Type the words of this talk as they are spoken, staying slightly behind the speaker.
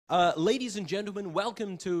Ladies and gentlemen,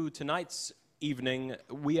 welcome to tonight's evening.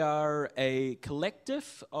 We are a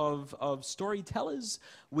collective of storytellers.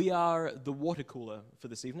 We are the Watercooler for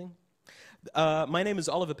this evening. My name is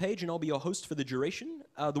Oliver Page, and I'll be your host for the duration.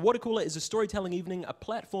 The Watercooler is a storytelling evening, a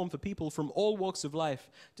platform for people from all walks of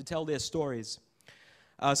life to tell their stories.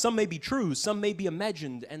 Some may be true, some may be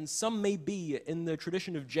imagined, and some may be, in the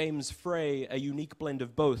tradition of James Frey, a unique blend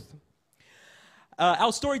of both.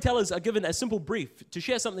 Our storytellers are given a simple brief to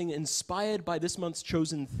share something inspired by this month's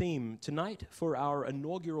chosen theme. Tonight, for our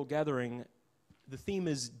inaugural gathering, the theme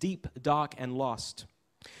is Deep, Dark, and Lost.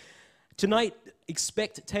 Tonight,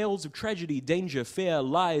 expect tales of tragedy, danger, fear,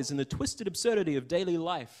 lies, and the twisted absurdity of daily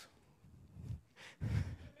life.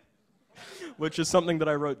 Which is something that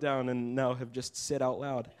I wrote down and now have just said out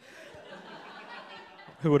loud.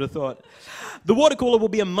 Who would have thought? The Watercooler will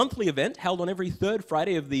be a monthly event held on every third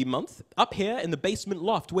Friday of the month, up here in the basement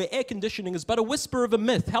loft, where air conditioning is but a whisper of a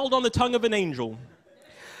myth held on the tongue of an angel.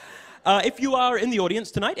 If you are in the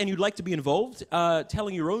audience tonight and you'd like to be involved,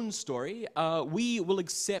 telling your own story, we will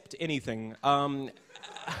accept anything.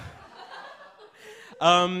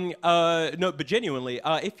 No, but genuinely,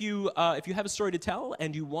 if you have a story to tell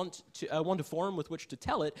and you want a forum with which to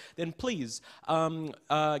tell it, then please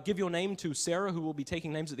give your name to Sarah, who will be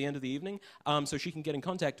taking names at the end of the evening, so she can get in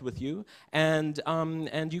contact with you, and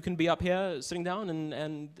you can be up here sitting down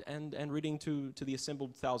and reading to the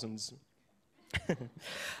assembled thousands.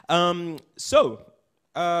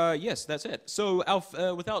 Yes, that's it. So,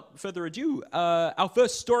 without further ado, our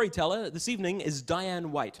first storyteller this evening is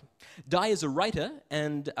Diane White. Di is a writer,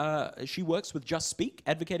 and she works with Just Speak,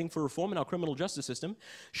 advocating for reform in our criminal justice system.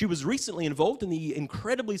 She was recently involved in the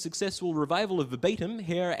incredibly successful revival of Verbatim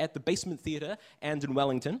here at the Basement Theatre and in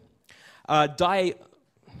Wellington. Di,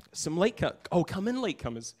 some come in,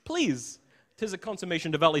 latecomers, please. 'Tis a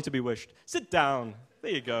consummation devoutly to be wished. Sit down.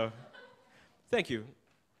 There you go. Thank you.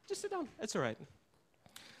 Just sit down. It's all right.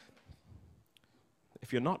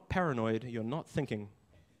 If you're not paranoid, you're not thinking.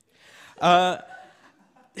 Di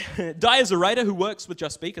is a writer who works with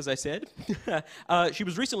Just Speak, as I said. She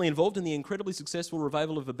was recently involved in the incredibly successful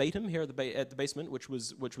revival of Verbatim here at the Basement, which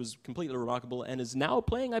was completely remarkable, and is now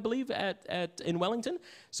playing, I believe, in Wellington.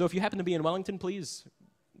 So if you happen to be in Wellington, please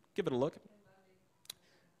give it a look.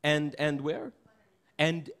 And where?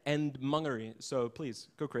 And Mungary, so please,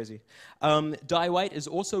 go crazy. Di White is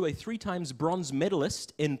also a 3-time bronze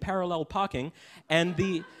medalist in parallel parking, and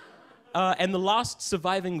the last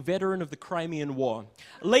surviving veteran of the Crimean War.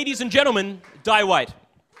 Ladies and gentlemen, Di White.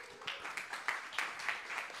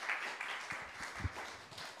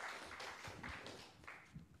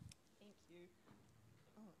 Thank you.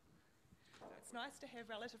 It's nice to have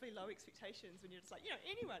relatively low expectations when you're just like,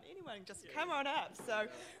 anyone, just come on up. So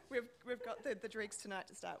we've got the dregs tonight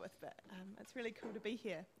to start with, but it's really cool to be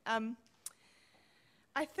here.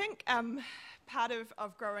 I think part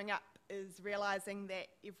of growing up is realizing that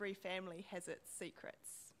every family has its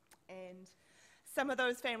secrets, and some of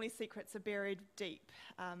those family secrets are buried deep,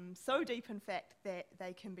 so deep in fact that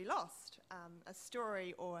they can be lost. A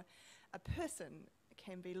story or a person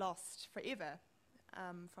can be lost forever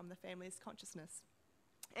from the family's consciousness.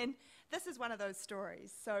 And this is one of those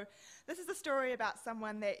stories. So this is a story about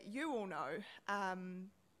someone that you all know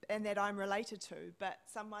and that I'm related to, but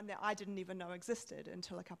someone that I didn't even know existed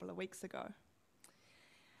until a couple of weeks ago.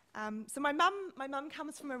 So my mum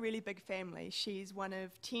comes from a really big family. She's one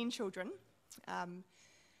of 10 children.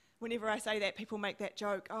 Whenever I say that, people make that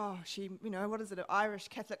joke, oh, what is it, an Irish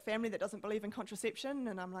Catholic family that doesn't believe in contraception?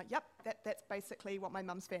 And I'm like, yep, that's basically what my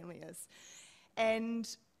mum's family is. And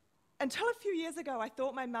until a few years ago, I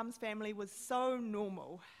thought my mum's family was so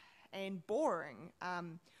normal and boring.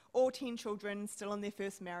 All 10 children still in their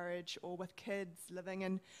first marriage or with kids living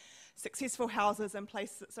in successful houses and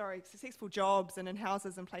successful jobs and in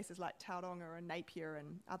houses in places like Tauranga and Napier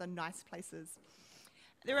and other nice places.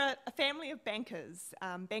 They're a family of bankers,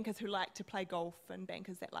 bankers who like to play golf and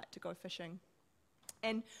bankers that like to go fishing.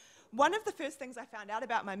 And one of the first things I found out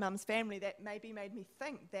about my mum's family that maybe made me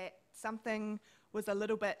think that something was a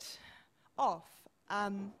little bit off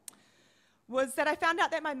was that I found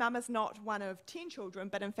out that my mum is not one of 10 children,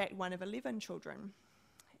 but in fact one of 11 children.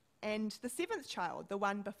 And the 7th child, the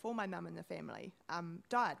one before my mum in the family,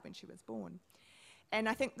 died when she was born. And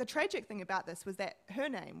I think the tragic thing about this was that her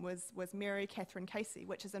name was Mary Catherine Casey,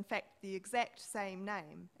 which is in fact the exact same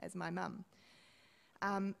name as my mum.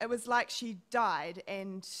 It was like she died,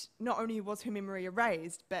 and not only was her memory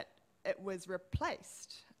erased, but it was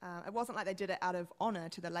replaced. It wasn't like they did it out of honour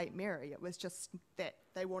to the late Mary. It was just that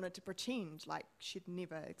they wanted to pretend like she'd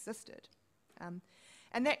never existed.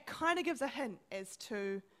 And that kind of gives a hint as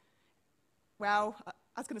to, well,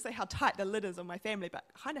 I was going to say how tight the lid is on my family, but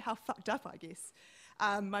kind of how fucked up, I guess,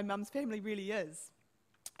 my mum's family really is.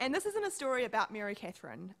 And this isn't a story about Mary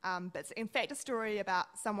Catherine, but it's in fact a story about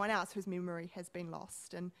someone else whose memory has been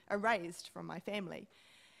lost and erased from my family.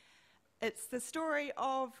 It's the story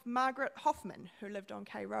of Margaret Hoffman, who lived on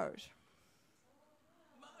K Road.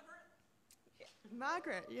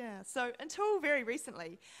 Margaret, yeah. So until very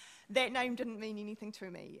recently, that name didn't mean anything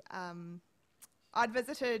to me. I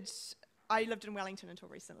lived in Wellington until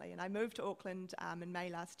recently, and I moved to Auckland in May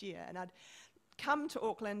last year, and I'd come to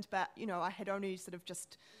Auckland, but I had only sort of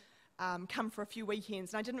just come for a few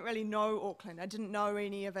weekends, and I didn't really know Auckland. I didn't know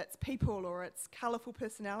any of its people or its colourful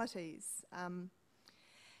personalities.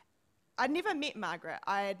 I'd never met Margaret.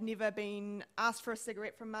 I had never been asked for a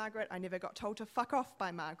cigarette from Margaret. I never got told to fuck off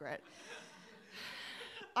by Margaret.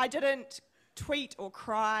 I didn't tweet or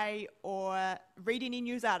cry or read any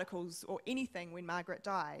news articles or anything when Margaret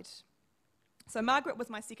died. So Margaret was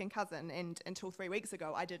my second cousin, and until 3 weeks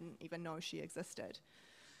ago, I didn't even know she existed.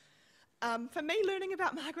 For me, learning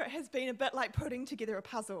about Margaret has been a bit like putting together a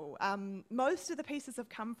puzzle. Most of the pieces have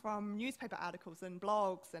come from newspaper articles and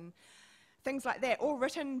blogs and things like that, all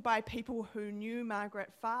written by people who knew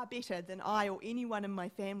Margaret far better than I or anyone in my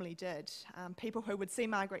family did. People who would see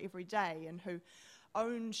Margaret every day and who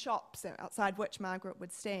owned shops outside which Margaret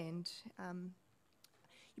would stand.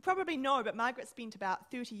 You probably know, but Margaret spent about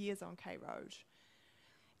 30 years on K Road.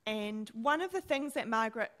 And one of the things that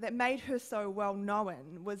made her so well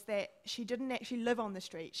known was that she didn't actually live on the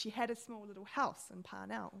street. She had a small little house in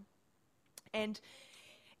Parnell. And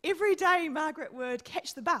every day Margaret would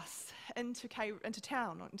catch the bus into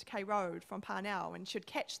town, into K Road from Parnell, and she'd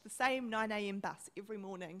catch the same 9 a.m. bus every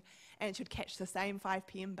morning, and she'd catch the same 5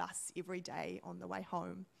 p.m. bus every day on the way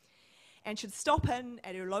home. And she'd stop in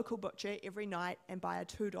at her local butcher every night and buy a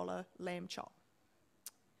 $2 lamb chop.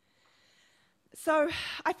 So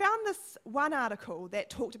I found this one article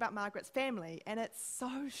that talked about Margaret's family, and it's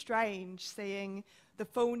so strange seeing the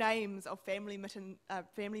full names of family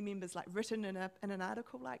members written in an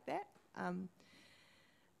article like that.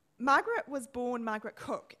 Margaret was born Margaret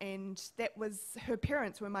Cook, and her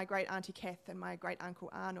parents were my great auntie Kath and my great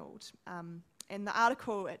uncle Arnold. In the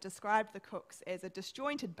article, it described the Cooks as a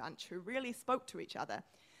disjointed bunch who really spoke to each other.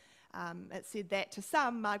 It said that to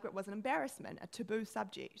some, Margaret was an embarrassment, a taboo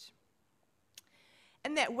subject.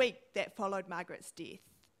 In that week that followed Margaret's death,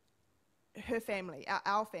 her family,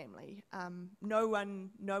 our family, no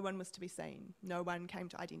one was to be seen. No one came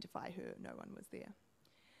to identify her. No one was there.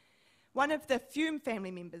 One of the few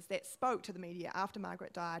family members that spoke to the media after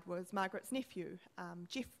Margaret died was Margaret's nephew,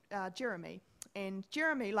 Jeremy. And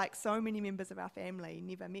Jeremy, like so many members of our family,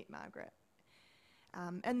 never met Margaret.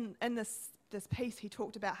 In this piece, he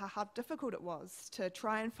talked about how difficult it was to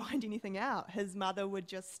try and find anything out. His mother would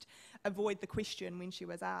just avoid the question when she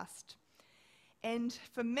was asked. And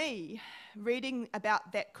for me, reading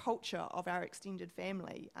about that culture of our extended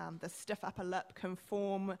family, the stiff upper lip,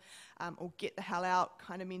 conform, or get the hell out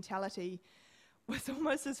kind of mentality, was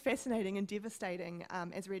almost as fascinating and devastating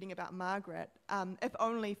as reading about Margaret, if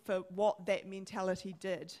only for what that mentality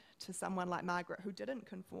did to someone like Margaret who didn't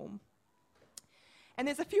conform. And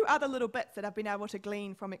there's a few other little bits that I've been able to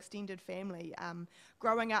glean from extended family.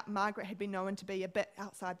 Growing up, Margaret had been known to be a bit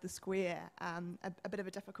outside the square, a bit of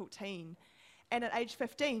a difficult teen. And at age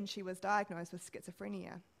 15, she was diagnosed with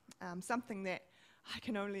schizophrenia, something that I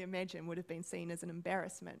can only imagine would have been seen as an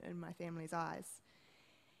embarrassment in my family's eyes.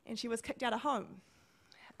 And she was kicked out of home.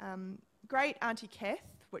 Great Auntie Kath,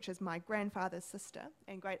 which is my grandfather's sister,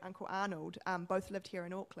 and great Uncle Arnold both lived here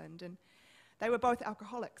in Auckland, and they were both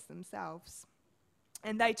alcoholics themselves.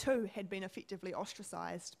 And they too had been effectively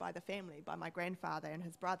ostracised by the family, by my grandfather and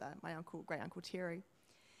his brother, my great Uncle Terry.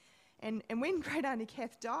 And when great Auntie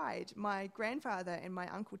Kath died, my grandfather and my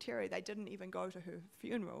Uncle Terry, they didn't even go to her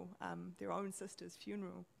funeral, their own sister's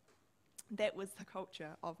funeral. That was the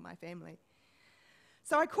culture of my family.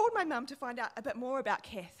 So I called my mum to find out a bit more about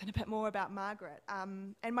Kath and a bit more about Margaret.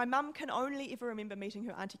 And my mum can only ever remember meeting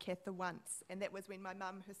her Auntie Kath the once, and that was when my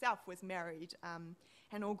mum herself was married and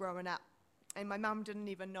all grown up. And my mum didn't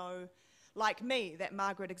even know, like me, that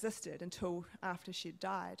Margaret existed until after she'd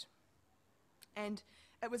died. And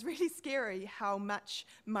it was really scary how much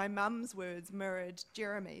my mum's words mirrored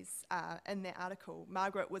Jeremy's in that article.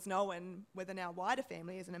 Margaret was known within our wider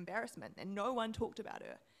family as an embarrassment, and no one talked about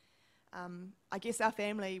her. I guess our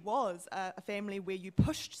family was a family where you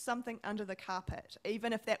pushed something under the carpet,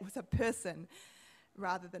 even if that was a person,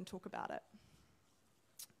 rather than talk about it.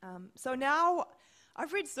 So now,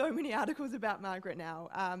 I've read so many articles about Margaret now,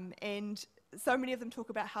 and so many of them talk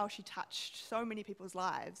about how she touched so many people's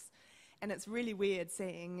lives. And it's really weird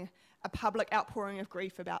seeing a public outpouring of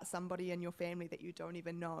grief about somebody in your family that you don't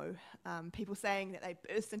even know. People saying that they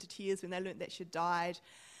burst into tears when they learnt that she'd died,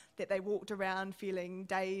 that they walked around feeling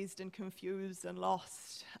dazed and confused and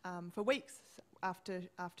lost for weeks after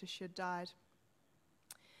she'd died.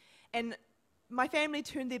 And my family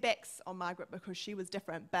turned their backs on Margaret because she was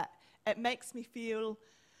different, but it makes me feel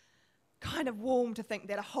kind of warm to think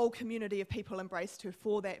that a whole community of people embraced her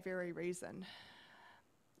for that very reason.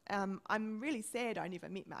 I'm really sad I never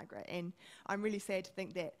met Margaret, and I'm really sad to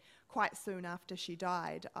think that quite soon after she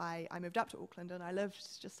died, I moved up to Auckland and I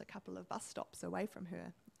lived just a couple of bus stops away from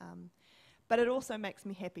her. But it also makes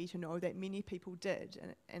me happy to know that many people did,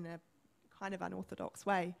 in a kind of unorthodox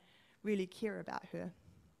way, really care about her.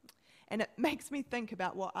 And it makes me think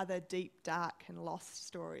about what other deep, dark and lost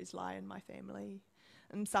stories lie in my family,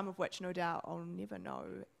 and some of which no doubt I'll never know.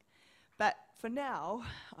 But for now,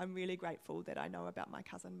 I'm really grateful that I know about my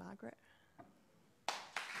cousin Margaret.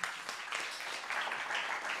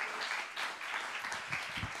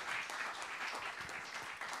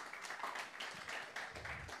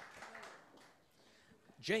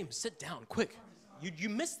 James, sit down, quick. You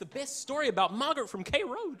missed the best story about Margaret from K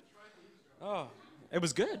Road. Oh, it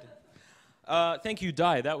was good. Thank you,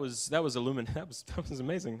 Di. That was illuminating. That was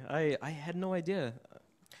amazing. I had no idea.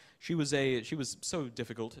 She was so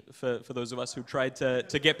difficult for those of us who tried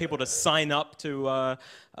to get people to sign up to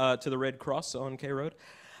the Red Cross on K Road.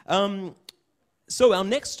 So our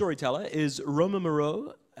next storyteller is Roma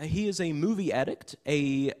Moreau. He is a movie addict,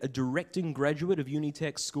 a directing graduate of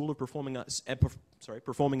Unitech School of Performing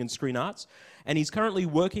and Screen Arts, and he's currently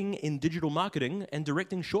working in digital marketing and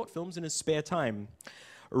directing short films in his spare time.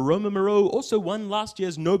 Roma Moreau also won last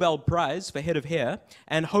year's Nobel Prize for Head of Hair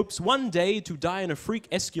and hopes one day to die in a freak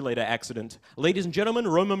escalator accident. Ladies and gentlemen,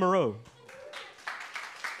 Roma Moreau.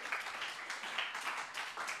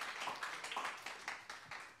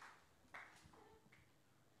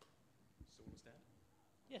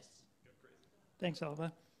 Yes. Thanks,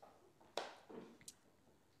 Oliver.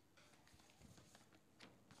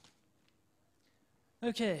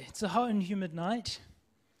 Okay, it's a hot and humid night.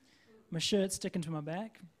 My shirt's sticking to my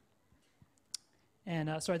back.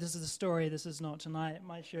 And, sorry, this is a story. This is not tonight.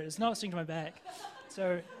 My shirt is not sticking to my back.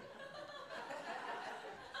 So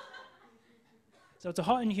it's a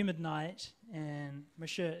hot and humid night, and my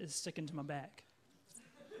shirt is sticking to my back.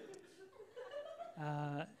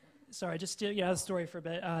 Sorry, just to get out of the story for a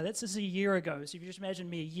bit. This is a year ago. So if you just imagine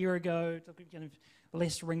me a year ago, kind of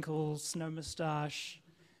less wrinkles, no moustache.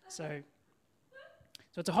 So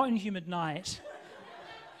it's a hot and humid night,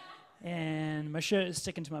 and my shirt is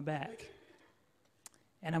sticking to my back.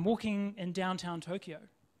 And I'm walking in downtown Tokyo.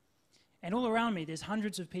 And all around me, there's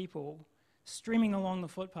hundreds of people streaming along the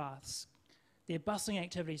footpaths. Their bustling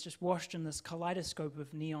activities just washed in this kaleidoscope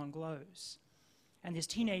of neon glows. And there's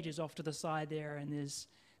teenagers off to the side there, and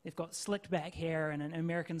they've got slicked back hair and an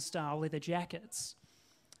American-style leather jackets.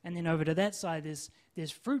 And then over to that side,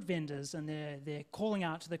 there's fruit vendors, and they're calling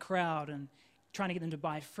out to the crowd and trying to get them to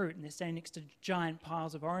buy fruit, and they're standing next to giant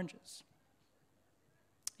piles of oranges.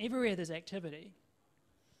 Everywhere there's activity.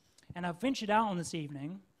 And I've ventured out on this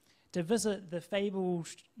evening to visit the fabled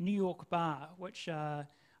New York bar, which I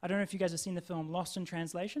don't know if you guys have seen the film Lost in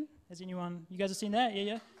Translation. You guys have seen that?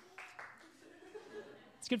 Yeah?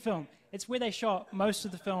 It's a good film. It's where they shot most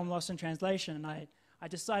of the film Lost in Translation, and I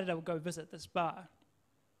decided I would go visit this bar.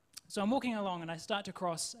 So I'm walking along, and I start to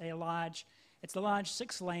cross a large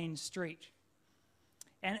 6-lane street.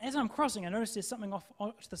 And as I'm crossing, I notice there's something off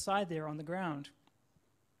to the side there on the ground.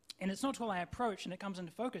 And it's not until I approach and it comes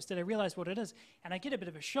into focus that I realize what it is. And I get a bit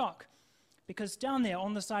of a shock, because down there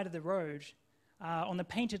on the side of the road, on the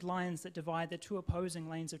painted lines that divide the two opposing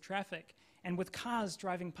lanes of traffic, and with cars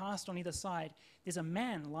driving past on either side, there's a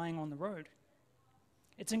man lying on the road.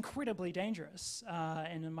 It's incredibly dangerous.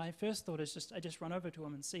 And my first thought is I just run over to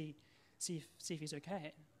him and see if he's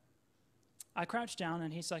okay. I crouch down,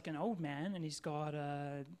 and he's like an old man, and he's got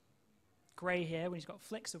grey hair, and he's got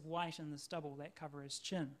flecks of white in the stubble that cover his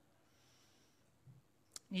chin.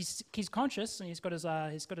 He's conscious, and he's got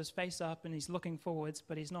his face up, and he's looking forwards,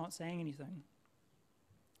 but he's not saying anything.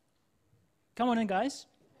 Come on in, guys.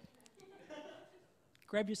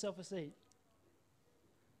 Grab yourself a seat.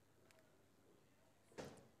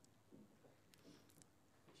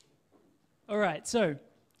 All right, so,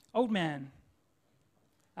 old man.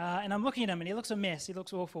 And I'm looking at him, and he looks a mess. He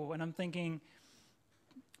looks awful. And I'm thinking,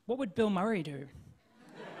 what would Bill Murray do?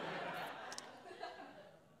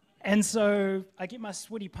 And so I get my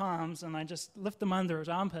sweaty palms, and I just lift them under his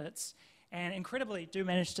armpits, and incredibly do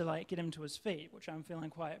manage to get him to his feet, which I'm feeling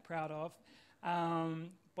quite proud of.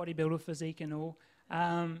 Bodybuilder physique and all.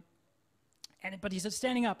 But he's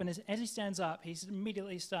standing up, and as he stands up, he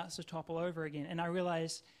immediately starts to topple over again. And I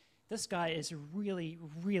realize this guy is really,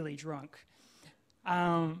 really drunk.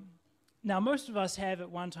 Now, most of us have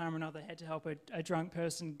at one time or another had to help a drunk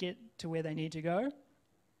person get to where they need to go.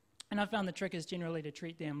 And I found the trick is generally to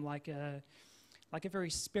treat them like a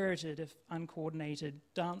very spirited, if uncoordinated,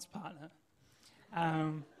 dance partner.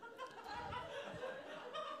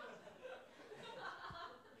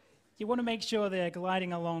 You want to make sure they're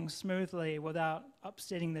gliding along smoothly without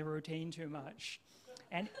upsetting the routine too much.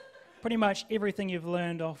 And pretty much everything you've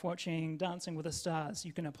learned off watching Dancing with the Stars,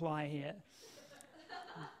 you can apply here.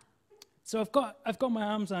 So I've got my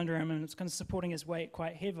arms under him, and it's kind of supporting his weight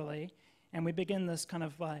quite heavily, and we begin this kind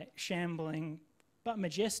of like shambling but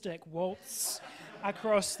majestic waltz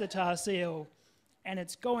across the tar seal. And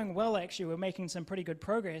it's going well, actually. We're making some pretty good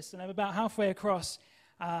progress, and I'm about halfway across,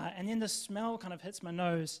 and then the smell kind of hits my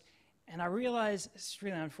nose. And I realize it's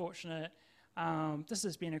really unfortunate. This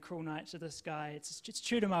has been a cruel night to this guy. It's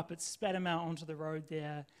chewed him up. It's spat him out onto the road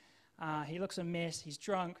there. He looks a mess. He's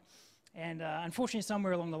drunk. And unfortunately,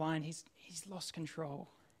 somewhere along the line, he's lost control.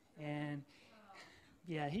 And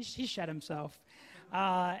yeah, he's shot himself.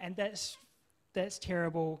 And that's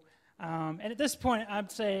terrible. And at this point,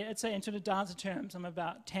 I'd say in sort of dancer terms, I'm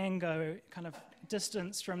about tango kind of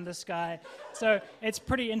distance from this guy. So it's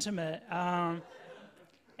pretty intimate.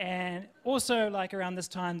 And also, like around this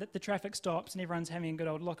time, the traffic stops and everyone's having a good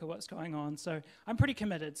old look at what's going on. So I'm pretty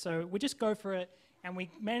committed. So we just go for it, and we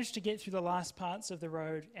manage to get through the last parts of the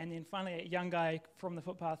road. And then finally, a young guy from the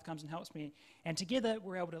footpath comes and helps me. And together,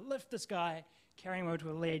 we're able to lift this guy, carry him over to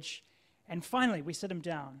a ledge, and finally, we sit him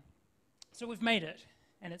down. So we've made it,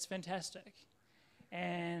 and it's fantastic.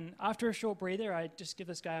 And after a short breather, I just give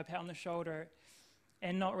this guy a pat on the shoulder,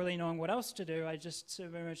 and not really knowing what else to do, I just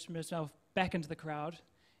submerge myself back into the crowd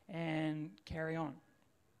and carry on.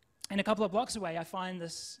 And a couple of blocks away, I find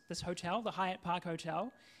this hotel, the Hyatt Park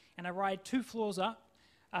Hotel, and I ride 80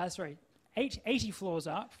 floors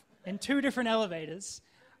up in 2 different elevators,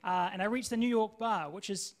 and I reach the New York bar,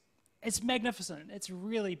 it's magnificent. It's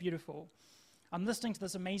really beautiful. I'm listening to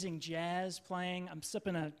this amazing jazz playing. I'm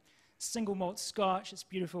sipping a single malt scotch. It's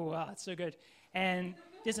beautiful. It's so good. And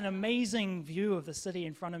there's an amazing view of the city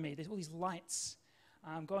in front of me. There's all these lights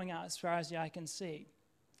going out as far as the eye can see.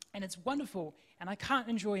 And it's wonderful, and I can't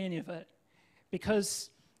enjoy any of it because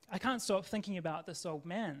I can't stop thinking about this old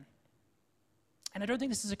man. And I don't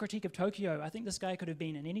think this is a critique of Tokyo. I think this guy could have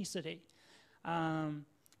been in any city.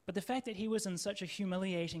 But the fact that he was in such a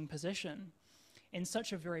humiliating position, in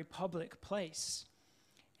such a very public place,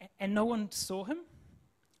 and no one saw him,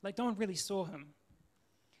 like no one really saw him.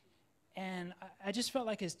 And I just felt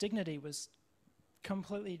like his dignity was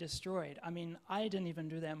completely destroyed. I mean, I didn't even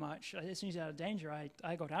do that much. As soon as he was out of danger,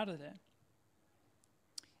 I got out of there.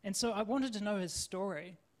 And so I wanted to know his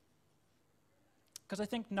story, because I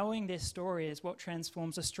think knowing their story is what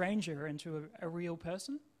transforms a stranger into a real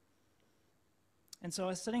person. And so I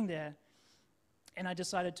was sitting there, and I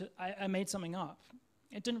decided I made something up.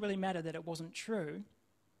 It didn't really matter that it wasn't true.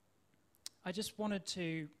 I just wanted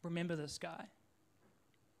to remember this guy.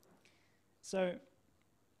 So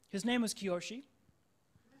his name was Kiyoshi.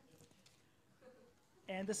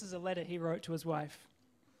 And this is a letter he wrote to his wife.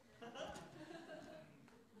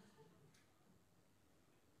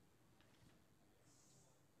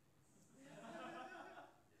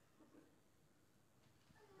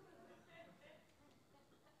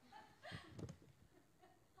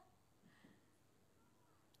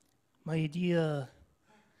 My dear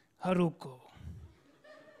Haruko,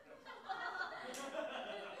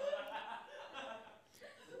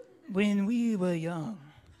 when we were young,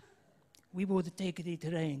 we would take the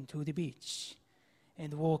train to the beach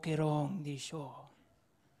and walk along the shore.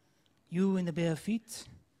 You in the bare feet,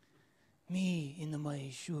 me in my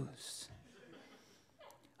shoes.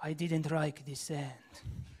 I didn't like the sand.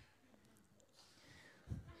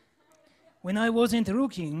 When I wasn't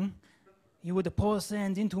looking, you would pour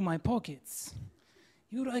sand into my pockets.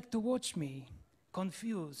 You like to watch me,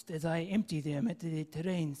 confused as I empty them at the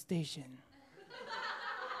train station.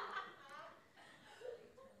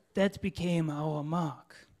 That became our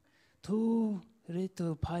mark. 2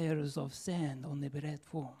 little piles of sand on the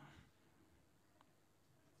platform.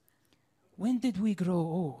 When did we grow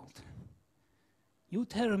old? You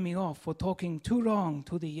tell me off for talking too long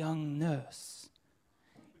to the young nurse.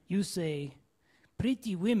 You say,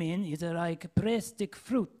 pretty women is like plastic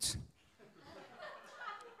fruit.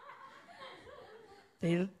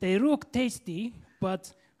 They look tasty,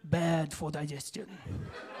 but bad for digestion.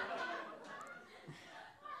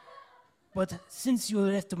 But since you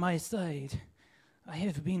left my side, I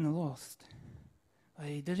have been lost.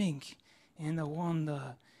 I drink and the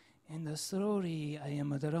wonder and the slowly I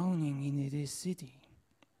am drowning in this city.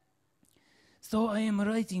 So I am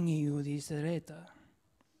writing you this letter.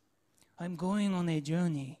 I'm going on a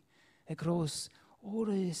journey across all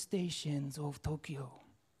the stations of Tokyo.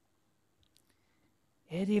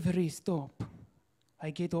 At every stop,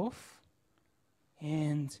 I get off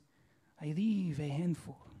and I leave a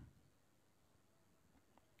handful.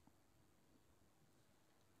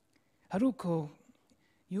 Haruko,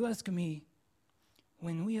 you ask me,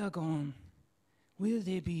 when we are gone, will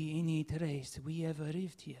there be any trace we ever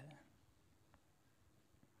lived here?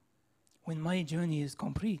 When my journey is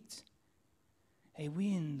complete, a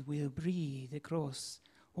wind will breathe across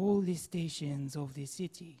all the stations of the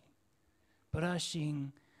city,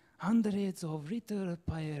 brushing hundreds of little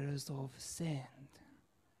piles of sand.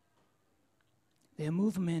 Their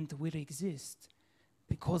movement will exist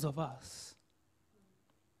because of us.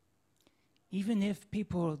 Even if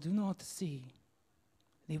people do not see,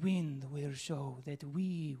 the wind will show that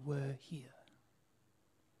we were here.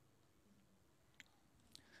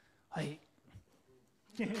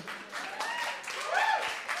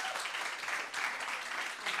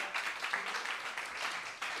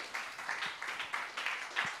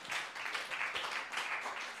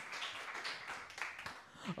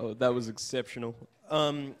 Oh, that was exceptional.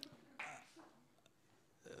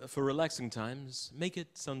 For relaxing times, make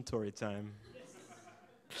it Suntory time.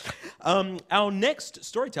 Our next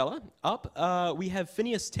storyteller up, we have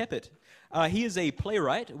Phineas Teppert. He is a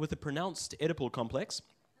playwright with a pronounced Oedipal complex,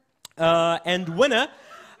 and winner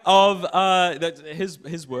of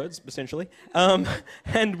his words essentially,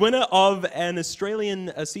 and winner of an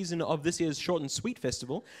Australian season of this year's Short and Sweet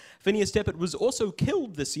Festival. Phineas Teppert was also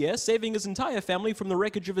killed this year, saving his entire family from the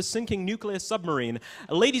wreckage of a sinking nuclear submarine.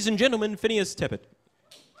 Ladies and gentlemen, Phineas Teppert.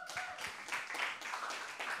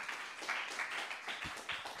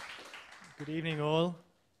 Good evening, all.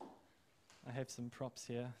 I have some props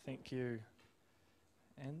here. Thank you,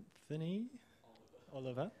 Anthony,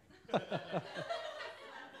 Oliver.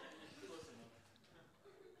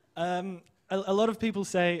 A lot of people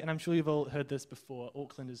say, and I'm sure you've all heard this before,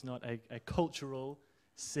 Auckland is not a cultural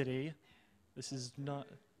city. This is not.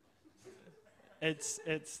 It's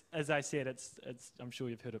as I said. It's. I'm sure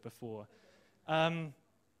you've heard it before.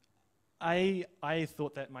 I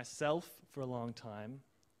thought that myself for a long time.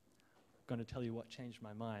 I'm going to tell you what changed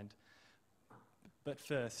my mind. But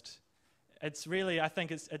first, it's really, I think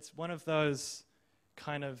it's one of those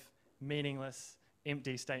kind of meaningless,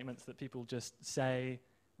 empty statements that people just say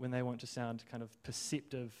when they want to sound kind of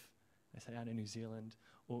perceptive. They say, out in New Zealand,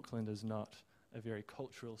 Auckland is not a very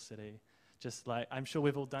cultural city. Just like, I'm sure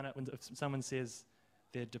we've all done it when if someone says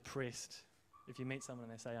they're depressed. If you meet someone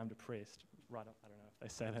and they say, I'm depressed, right up, I don't know if they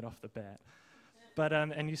say that off the bat. But,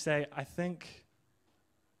 and you say, I think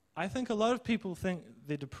a lot of people think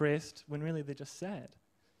they're depressed when really they're just sad.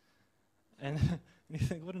 And you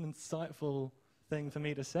think, what an insightful thing for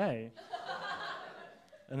me to say.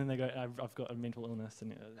 And then they go, I've got a mental illness.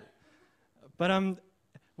 But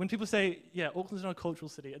when people say, yeah, Auckland's not a cultural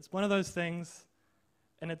city, it's one of those things,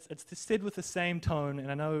 and it's said with the same tone,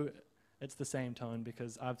 and I know it's the same tone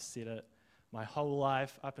because I've said it my whole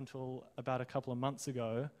life up until about a couple of months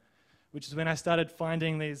ago, which is when I started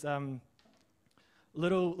finding these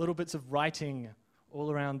little bits of writing all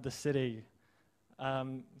around the city,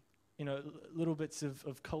 little bits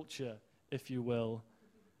of culture, if you will.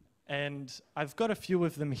 And I've got a few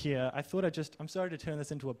of them here. I thought I'm sorry to turn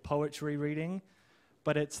this into a poetry reading,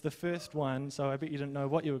 but it's the first one, so I bet you didn't know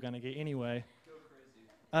what you were going to get anyway. Go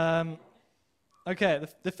crazy. Okay,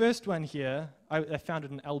 the first one here, I found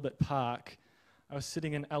it in Albert Park. I was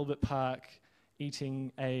sitting in Albert Park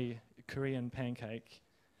eating a Korean pancake.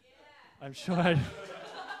 Yeah. I'm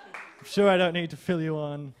sure I don't need to fill you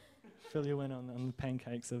in on the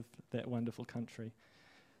pancakes of that wonderful country.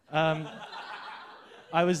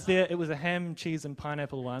 I was there, it was a ham, cheese, and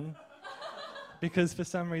pineapple one, because for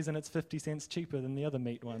some reason it's 50 cents cheaper than the other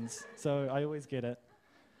meat ones, so I always get it.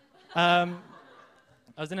 I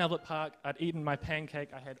was in Albert Park, I'd eaten my pancake,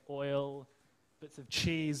 I had oil, bits of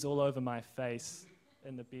cheese all over my face,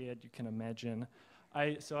 and the beard, you can imagine.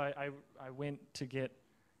 I went to get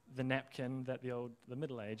the napkin that the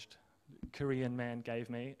middle-aged Korean man gave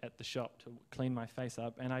me at the shop to clean my face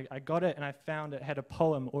up, and I got it and I found it had a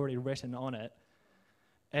poem already written on it,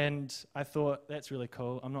 and I thought, that's really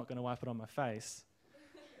cool, I'm not going to wipe it on my face.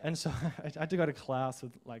 And so I had to go to class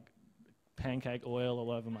with like pancake oil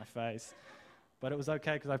all over my face, but it was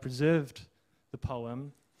okay because I preserved the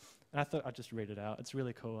poem, and I thought I'd just read it out. It's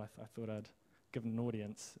really cool. I thought I'd give it an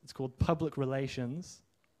audience. It's called Public Relations.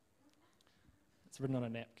 It's written on a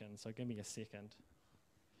napkin, so give me a second.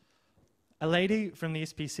 A lady from the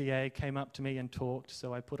SPCA came up to me and talked,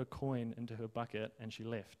 so I put a coin into her bucket and she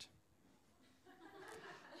left.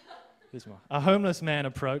 Here's more. A homeless man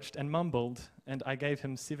approached and mumbled, and I gave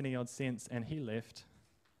him 70-odd cents and he left.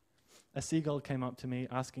 A seagull came up to me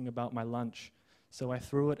asking about my lunch, so I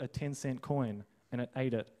threw it a 10-cent coin and it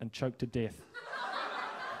ate it and choked to death.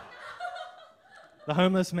 The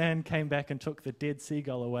homeless man came back and took the dead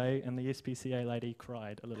seagull away, and the SPCA lady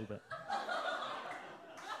cried a little bit.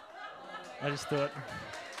 I just thought,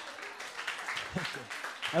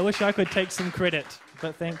 I wish I could take some credit,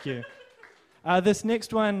 but thank you. This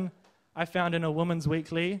next one I found in a Woman's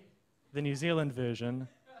Weekly, the New Zealand version.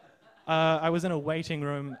 I was in a waiting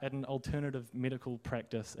room at an alternative medical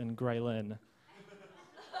practice in Grey Lynn.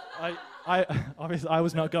 Obviously I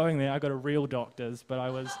was not going there. I got a real doctor's, but I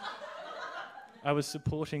was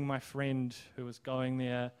supporting my friend who was going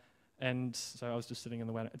there, and so I was just sitting in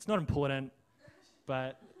the waiting. It's not important,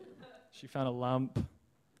 but she found a lump,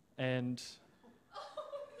 and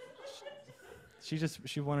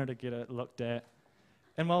she wanted to get it looked at.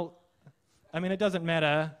 And well, I mean, it doesn't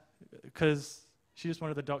matter, because she just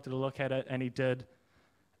wanted the doctor to look at it, and he did.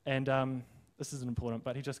 And this isn't important,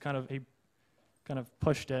 but he kind of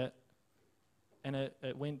pushed it, and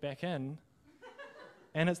it went back in,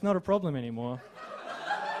 and it's not a problem anymore.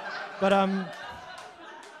 But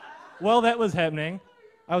while that was happening,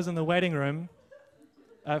 I was in the waiting room,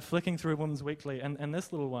 flicking through Women's Weekly, and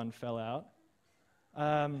this little one fell out.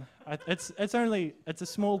 It's a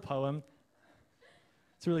small poem.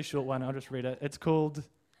 It's a really short one. I'll just read it. It's called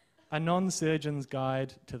 "A Non-Surgeon's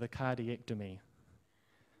Guide to the Cardiectomy,"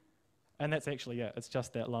 and that's actually it. It's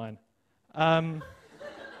just that line. I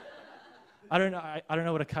don't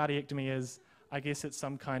know what a cardiectomy is. I guess it's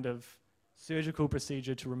some kind of surgical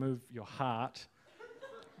procedure to remove your heart.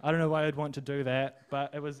 I don't know why I'd want to do that,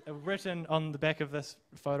 but it was written on the back of this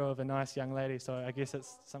photo of a nice young lady, so I guess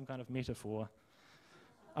it's some kind of metaphor.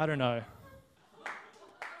 I don't know.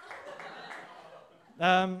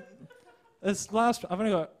 This last,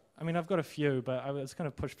 I've got a few, but I was kind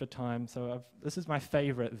of pushed for time, so this is my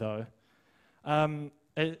favorite though. I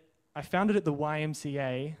found it at the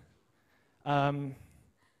YMCA.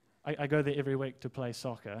 I go there every week to play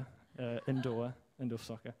soccer, indoor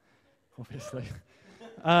soccer, obviously.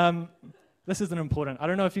 This isn't important. I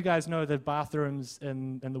don't know if you guys know the bathrooms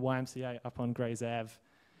in the YMCA up on Grays Ave.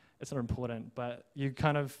 It's not important, but you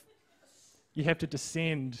have to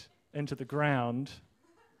descend into the ground,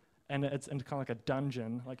 and it's kind of like a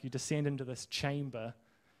dungeon. Like you descend into this chamber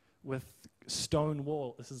with stone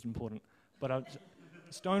wall. This is important, but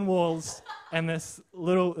stone walls and this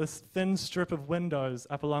thin strip of windows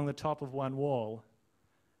up along the top of one wall.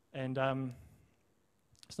 And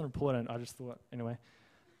it's not important. I just thought anyway.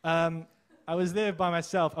 I was there by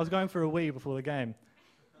myself. I was going for a wee before the game,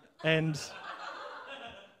 and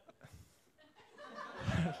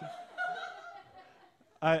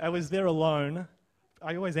I was there alone.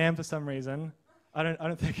 I always am for some reason. I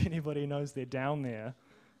don't think anybody knows they're down there,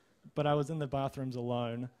 but I was in the bathrooms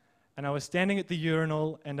alone, and I was standing at the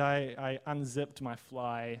urinal, and I unzipped my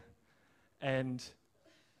fly, and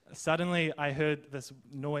suddenly I heard this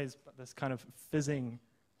noise, this kind of fizzing,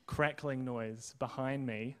 crackling noise behind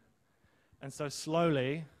me, and so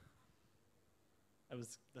slowly, it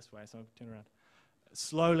was this way, so I turned around.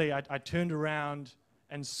 Slowly, I turned around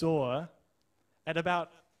and saw, at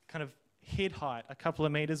about kind of head height, a couple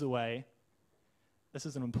of meters away, this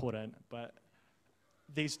isn't important, but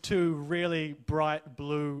these two really bright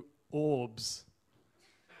blue orbs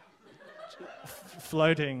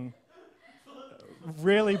floating,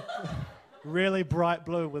 really, really bright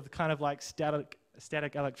blue with kind of like static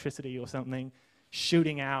electricity or something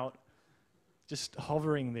shooting out, just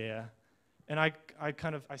hovering there. And I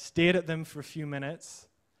stared at them for a few minutes,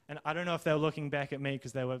 and I don't know if they were looking back at me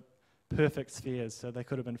because they were perfect spheres, so they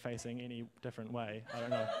could have been facing any different way. I don't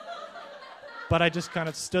know. But I just kind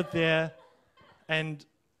of stood there, and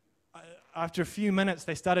after a few minutes,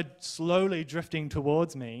 they started slowly drifting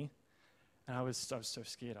towards me, and I was so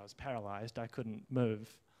scared. I was paralyzed. I couldn't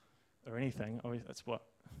move or anything. That's what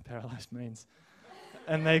paralyzed means.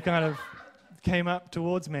 And they kind of came up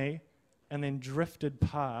towards me and then drifted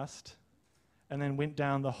past and then went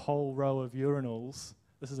down the whole row of urinals.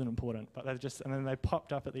 This isn't important, but and then they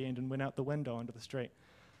popped up at the end and went out the window onto the street.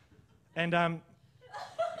 And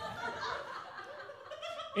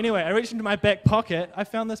anyway, I reached into my back pocket. I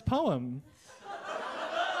found this poem.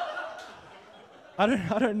 I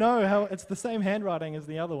don't know how it's the same handwriting as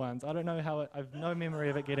the other ones. I don't know how I have no memory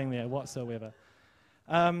of it getting there whatsoever.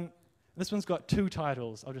 This one's got two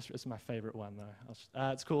titles. It's my favorite one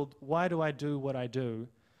though. It's called "Why Do I Do What I Do?"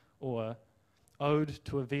 or Ode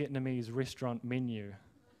to a Vietnamese Restaurant Menu.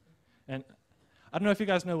 And I don't know if you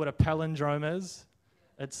guys know what a palindrome is.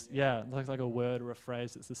 It's, like a word or a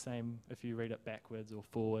phrase. It's the same if you read it backwards or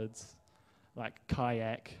forwards, like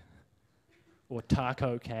kayak or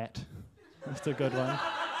taco cat. That's a good one.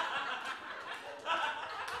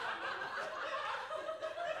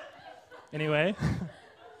 Anyway,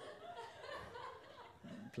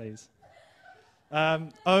 please.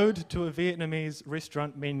 Ode to a Vietnamese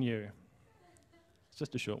Restaurant Menu. It's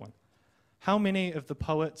just a short one. How many of the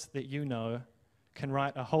poets that you know can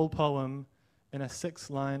write a whole poem in a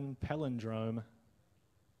 6-line palindrome?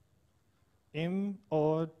 Im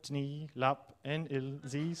or dni lap en il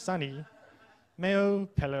zi sunny meo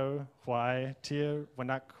pello huai tir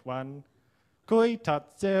wanak wan koi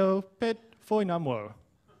tat zeo pet foi namwo.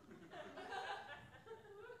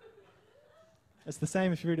 It's the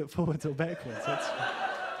same if you read it forwards or backwards.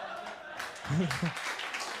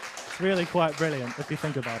 It's really quite brilliant if you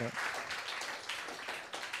think about it.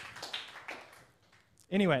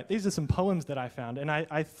 Anyway, these are some poems that I found, and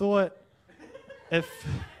I thought if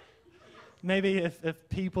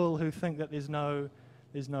people who think that there's no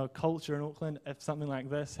culture in Auckland, if something like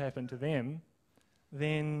this happened to them,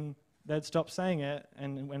 then they'd stop saying it,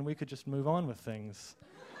 and we could just move on with things.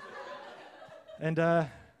 And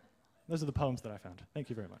those are the poems that I found. Thank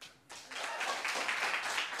you very much.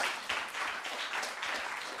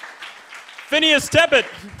 Phineas Tappert.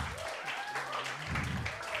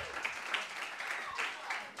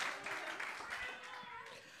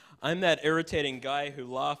 I'm that irritating guy who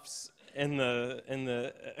laughs on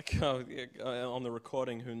the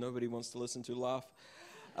recording, who nobody wants to listen to laugh.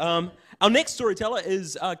 Our next storyteller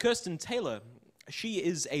is Kirsten Taylor. She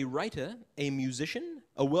is a writer, a musician,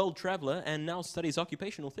 a world traveler, and now studies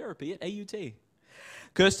occupational therapy at AUT.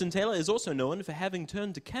 Kirsten Taylor is also known for having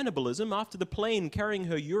turned to cannibalism after the plane carrying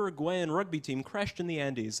her Uruguayan rugby team crashed in the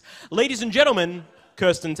Andes. Ladies and gentlemen,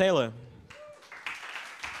 Kirsten Taylor.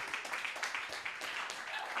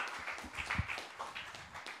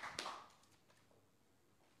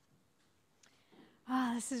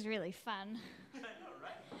 Oh, this is really fun.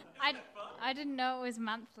 I didn't know it was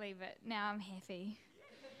monthly, but now I'm happy.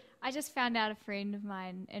 I just found out a friend of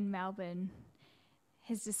mine in Melbourne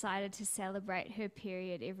has decided to celebrate her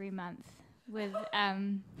period every month with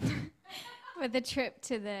with a trip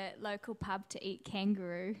to the local pub to eat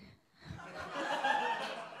kangaroo.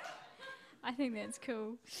 I think that's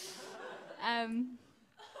cool.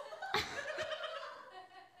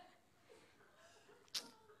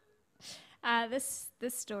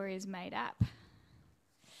 This story is made up.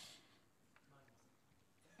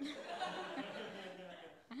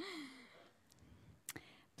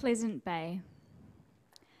 Pleasant Bay.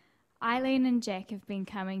 Eileen and Jack have been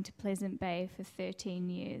coming to Pleasant Bay for 13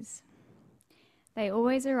 years. They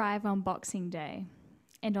always arrive on Boxing Day,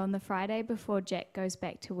 and on the Friday before Jack goes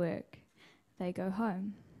back to work, they go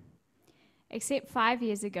home. Except 5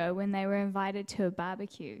 years ago when they were invited to a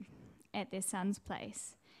barbecue at their son's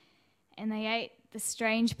place, and they ate the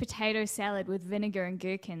strange potato salad with vinegar and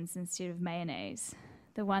gherkins instead of mayonnaise,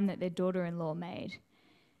 the one that their daughter-in-law made.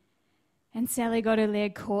 And Sally got her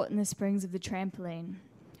leg caught in the springs of the trampoline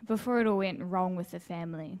before it all went wrong with the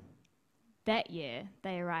family. That year,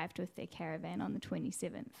 they arrived with their caravan on the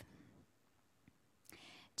 27th.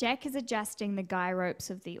 Jack is adjusting the guy ropes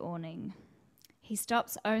of the awning. He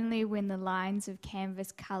stops only when the lines of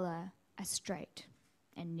canvas colour are straight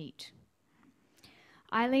and neat.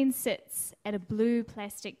 Eileen sits at a blue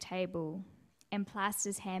plastic table and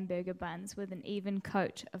plasters hamburger buns with an even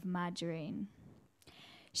coat of margarine.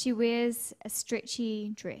 She wears a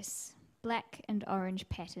stretchy dress, black and orange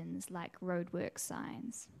patterns like roadwork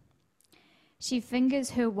signs. She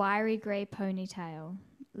fingers her wiry grey ponytail,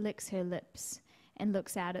 licks her lips, and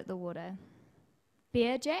looks out at the water.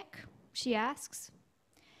 "Beer, Jack?" she asks.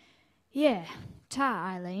 "Yeah,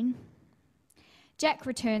 ta, Eileen." Jack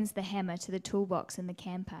returns the hammer to the toolbox in the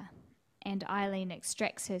camper, and Eileen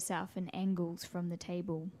extracts herself and angles from the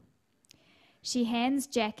table. She hands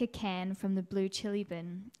Jack a can from the blue chili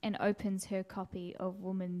bin and opens her copy of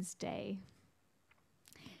Woman's Day.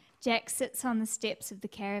 Jack sits on the steps of the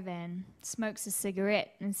caravan, smokes a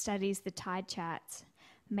cigarette and studies the tide charts,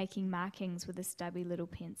 making markings with a stubby little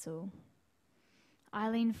pencil.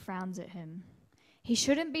 Eileen frowns at him. He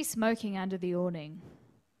shouldn't be smoking under the awning.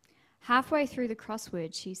 Halfway through the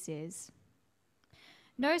crossword, she says,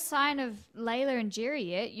 "No sign of Layla and Jerry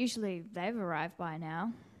yet. Usually they've arrived by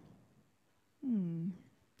now."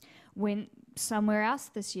 Went somewhere else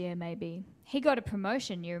this year, maybe. He got a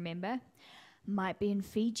promotion, you remember. Might be in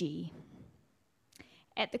Fiji.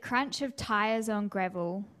 At the crunch of tyres on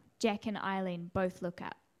gravel, Jack and Eileen both look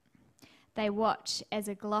up. They watch as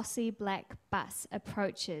a glossy black bus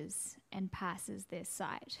approaches and passes their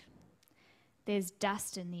sight. There's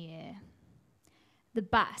dust in the air. The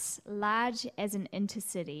bus, large as an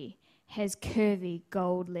intercity, has curvy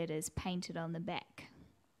gold letters painted on the back.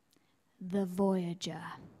 The Voyager.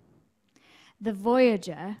 The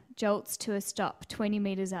Voyager jolts to a stop 20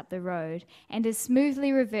 metres up the road and is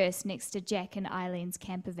smoothly reversed next to Jack and Eileen's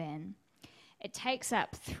camper van. It takes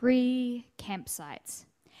up 3 campsites.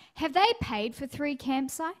 Have they paid for 3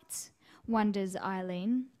 campsites? Wonders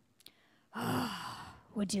Eileen.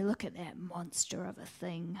 Would you look at that monster of a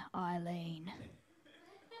thing, Eileen?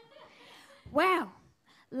 Wow,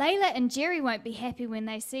 Layla and Jerry won't be happy when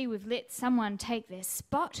they see we've let someone take their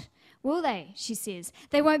spot, will they? She says.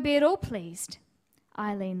 They won't be at all pleased.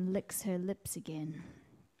 Eileen licks her lips again.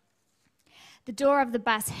 The door of the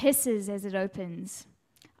bus hisses as it opens.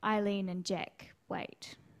 Eileen and Jack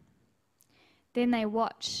wait. Then they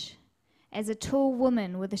watch as a tall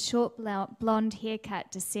woman with a short blonde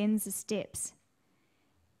haircut descends the steps.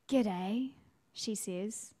 G'day, she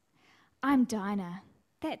says. I'm Dinah.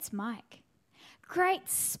 That's Mike. Great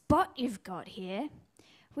spot you've got here.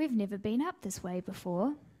 We've never been up this way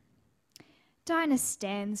before. Dinah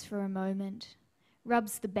stands for a moment,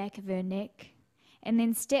 rubs the back of her neck, and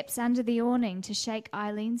then steps under the awning to shake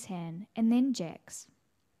Eileen's hand, and then Jack's.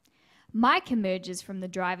 Mike emerges from the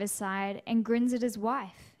driver's side and grins at his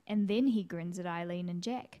wife, and then he grins at Eileen and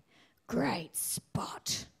Jack. Great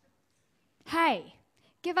spot. Hey,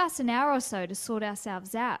 give us an hour or so to sort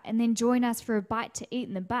ourselves out, and then join us for a bite to eat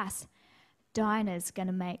in the bus. Dinah's going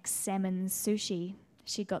to make salmon sushi.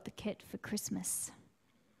 She got the kit for Christmas.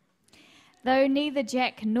 Though neither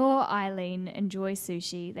Jack nor Eileen enjoy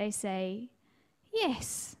sushi, they say,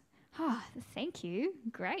 yes. Thank you.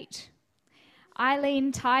 Great.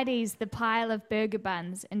 Eileen tidies the pile of burger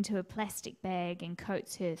buns into a plastic bag and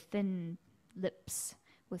coats her thin lips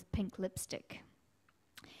with pink lipstick.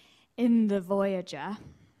 In the Voyager,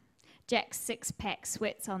 Jack's 6-pack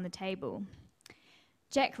sweats on the table.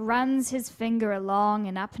 Jack runs his finger along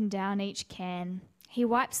and up and down each can. He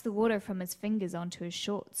wipes the water from his fingers onto his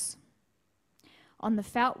shorts. On the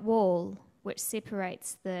felt wall, which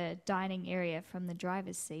separates the dining area from the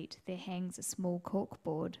driver's seat, there hangs a small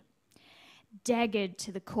corkboard. Daggered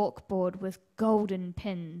to the corkboard with golden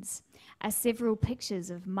pins are several pictures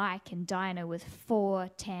of Mike and Dinah with 4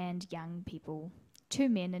 tanned young people, 2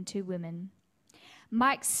 men and 2 women.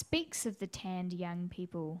 Mike speaks of the tanned young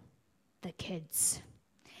people, the kids.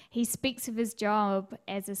 He speaks of his job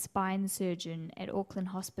as a spine surgeon at Auckland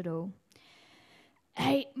Hospital.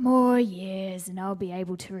 8 more years and I'll be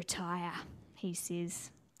able to retire, he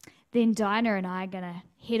says. Then Dinah and I are going to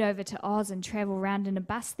head over to Oz and travel round in a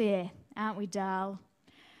bus there, aren't we, Dal?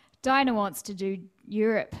 Dinah wants to do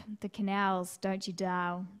Europe, the canals, don't you,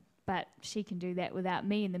 Dal? But she can do that without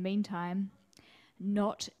me in the meantime.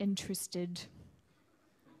 Not interested.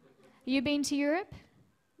 You been to Europe?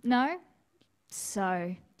 No?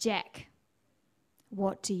 So, Jack,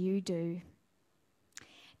 what do you do?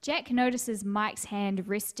 Jack notices Mike's hand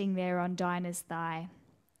resting there on Dinah's thigh.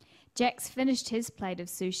 Jack's finished his plate of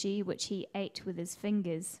sushi, which he ate with his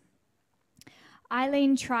fingers.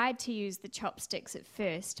 Eileen tried to use the chopsticks at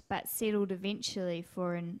first, but settled eventually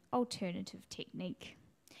for an alternative technique.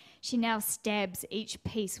 She now stabs each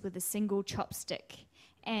piece with a single chopstick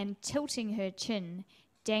and, tilting her chin,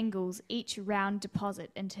 dangles each round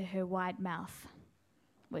deposit into her wide mouth,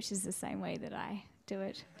 which is the same way that I do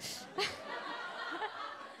it.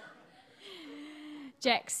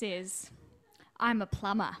 Jack says, I'm a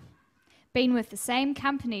plumber. Been with the same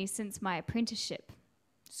company since my apprenticeship.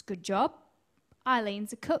 It's a good job.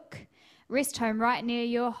 Eileen's a cook. Rest home right near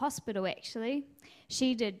your hospital, actually.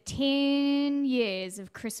 She did 10 years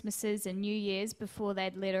of Christmases and New Year's before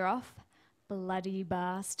they'd let her off. Bloody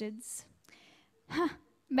bastards.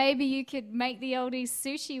 Maybe you could make the oldies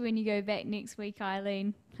sushi when you go back next week,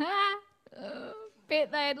 Eileen.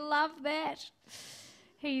 Bet they'd love that.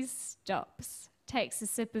 He stops, takes a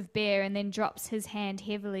sip of beer, and then drops his hand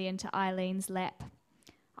heavily into Eileen's lap.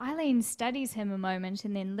 Eileen studies him a moment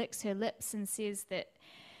and then licks her lips and says that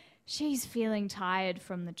she's feeling tired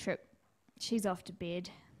from the trip. She's off to bed.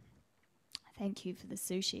 Thank you for the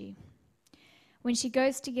sushi. When she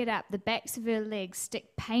goes to get up, the backs of her legs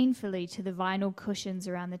stick painfully to the vinyl cushions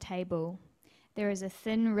around the table. There is a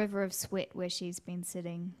thin river of sweat where she's been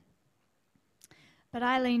sitting. But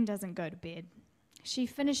Eileen doesn't go to bed. She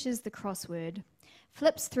finishes the crossword,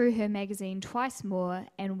 flips through her magazine twice more,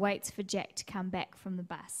 and waits for Jack to come back from the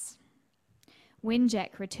bus. When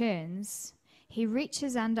Jack returns, he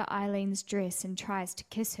reaches under Eileen's dress and tries to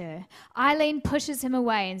kiss her. Eileen pushes him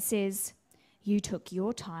away and says, You took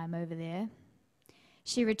your time over there.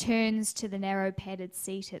 She returns to the narrow padded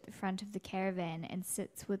seat at the front of the caravan and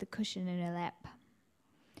sits with a cushion in her lap.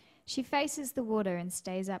 She faces the water and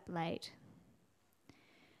stays up late.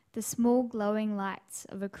 The small glowing lights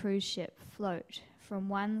of a cruise ship float from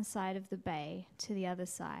one side of the bay to the other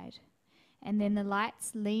side, and then the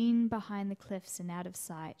lights lean behind the cliffs and out of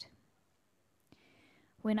sight.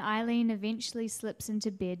 When Eileen eventually slips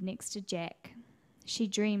into bed next to Jack, she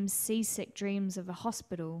dreams seasick dreams of a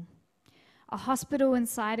hospital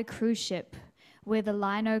inside a cruise ship where the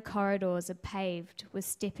lino corridors are paved with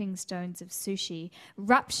stepping stones of sushi,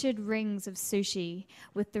 ruptured rings of sushi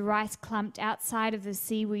with the rice clumped outside of the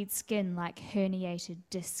seaweed skin like herniated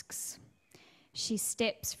discs. She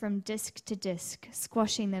steps from disc to disc,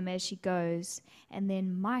 squashing them as she goes, and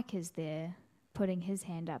then Mike is there, putting his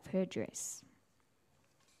hand up her dress.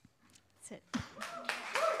 That's it.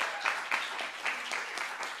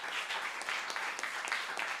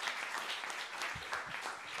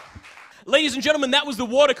 Ladies and gentlemen, that was the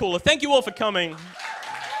Watercooler. Thank you all for coming.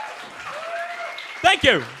 Thank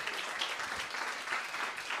you.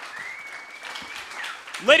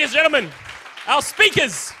 Ladies and gentlemen, our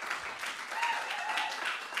speakers.